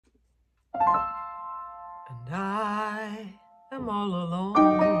and I am all alone.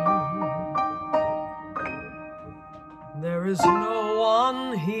 There is no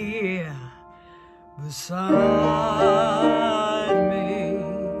one here beside me,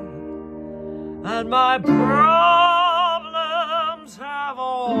 and my problems have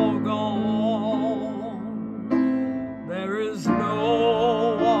all gone. There is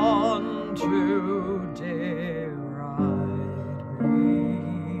no one to deride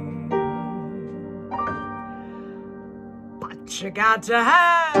me, but you got to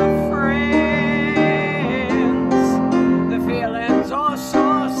have friends. The feelings are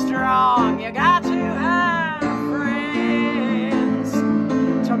so strong. You got to have friends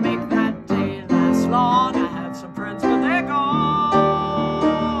to make that day last long. I had some friends, but they're gone.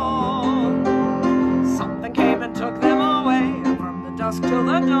 Something came and took them away from the dusk till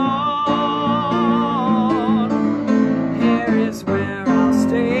the dawn. Here is where I'll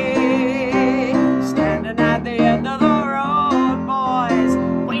stay, standing at the end of the road, boys,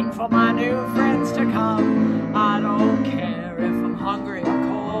 waiting for my new friends to come. I don't care if I'm hungry or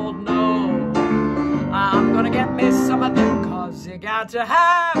cold, no, I'm gonna get me some of them, 'cause you got to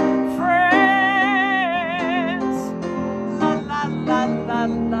have friends. La la la la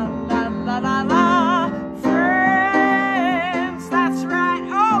la la la la la. Friends, that's right.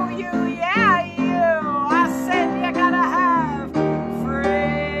 Oh, you, yeah, you. I said you gotta have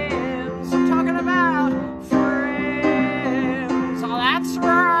friends. I'm talking about friends. Oh, that's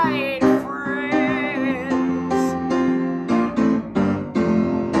right, friends.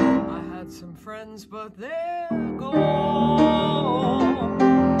 I had some friends, but they're gone.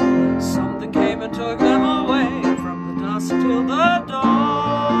 Something came and took them away from the dusk till the dawn.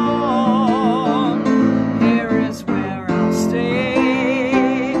 Here is where I'll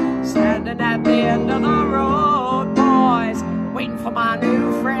stay, standing at the end of the road, boys, waiting for my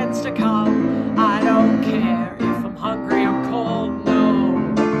new friends to come. I don't care if I'm hungry or cold, no,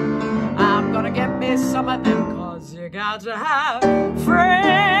 I'm gonna get me some of them, 'cause you got to have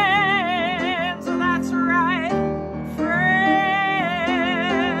friends. That's right, friends.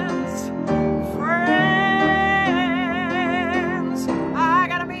 Friends. I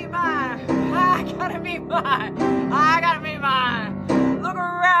gotta meet mine. Look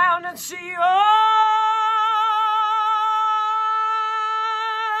around and see, oh,